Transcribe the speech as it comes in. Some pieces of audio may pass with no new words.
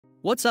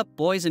What's up,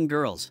 boys and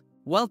girls?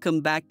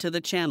 Welcome back to the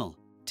channel.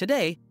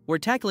 Today, we're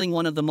tackling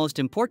one of the most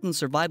important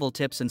survival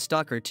tips in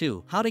Stalker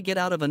 2, how to get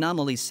out of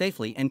anomalies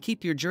safely and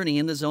keep your journey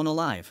in the zone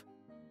alive.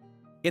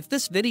 If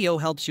this video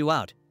helps you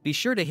out, be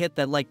sure to hit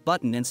that like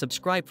button and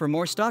subscribe for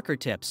more Stalker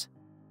tips.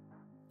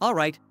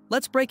 Alright,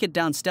 let's break it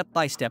down step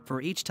by step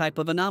for each type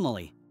of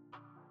anomaly.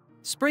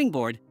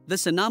 Springboard,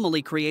 this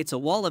anomaly creates a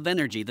wall of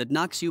energy that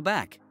knocks you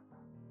back.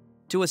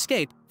 To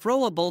escape,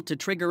 throw a bolt to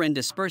trigger and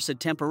disperse it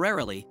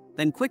temporarily,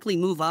 then quickly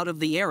move out of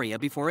the area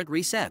before it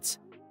resets.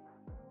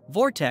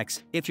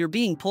 Vortex, if you're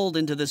being pulled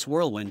into this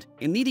whirlwind,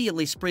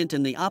 immediately sprint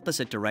in the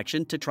opposite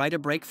direction to try to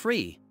break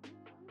free.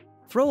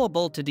 Throw a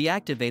bolt to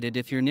deactivate it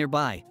if you're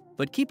nearby,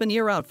 but keep an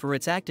ear out for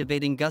its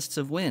activating gusts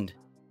of wind.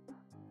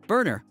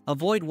 Burner,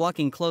 avoid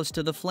walking close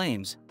to the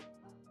flames.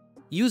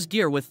 Use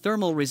gear with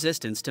thermal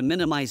resistance to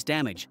minimize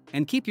damage,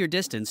 and keep your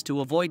distance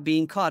to avoid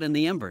being caught in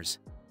the embers.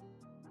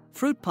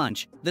 Fruit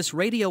Punch, this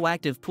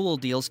radioactive pool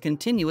deals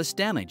continuous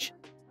damage.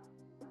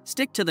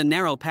 Stick to the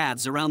narrow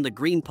paths around the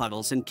green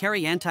puddles and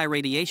carry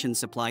anti-radiation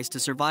supplies to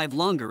survive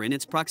longer in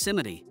its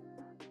proximity.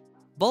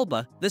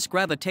 Bulba, this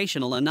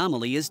gravitational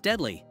anomaly is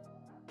deadly.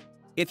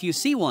 If you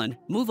see one,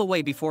 move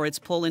away before its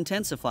pull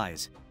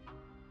intensifies.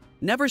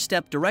 Never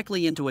step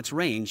directly into its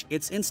range,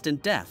 it's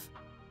instant death.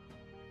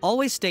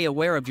 Always stay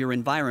aware of your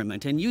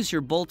environment and use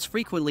your bolts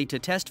frequently to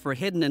test for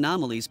hidden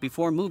anomalies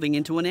before moving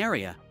into an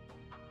area.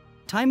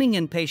 Timing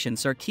and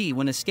patience are key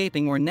when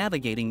escaping or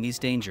navigating these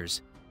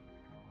dangers.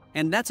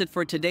 And that's it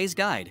for today's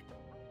guide.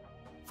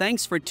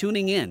 Thanks for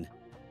tuning in.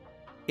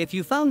 If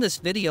you found this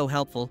video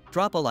helpful,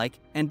 drop a like,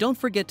 and don't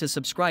forget to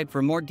subscribe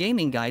for more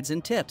gaming guides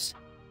and tips.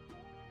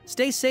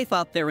 Stay safe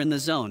out there in the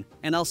zone,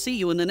 and I'll see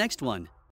you in the next one.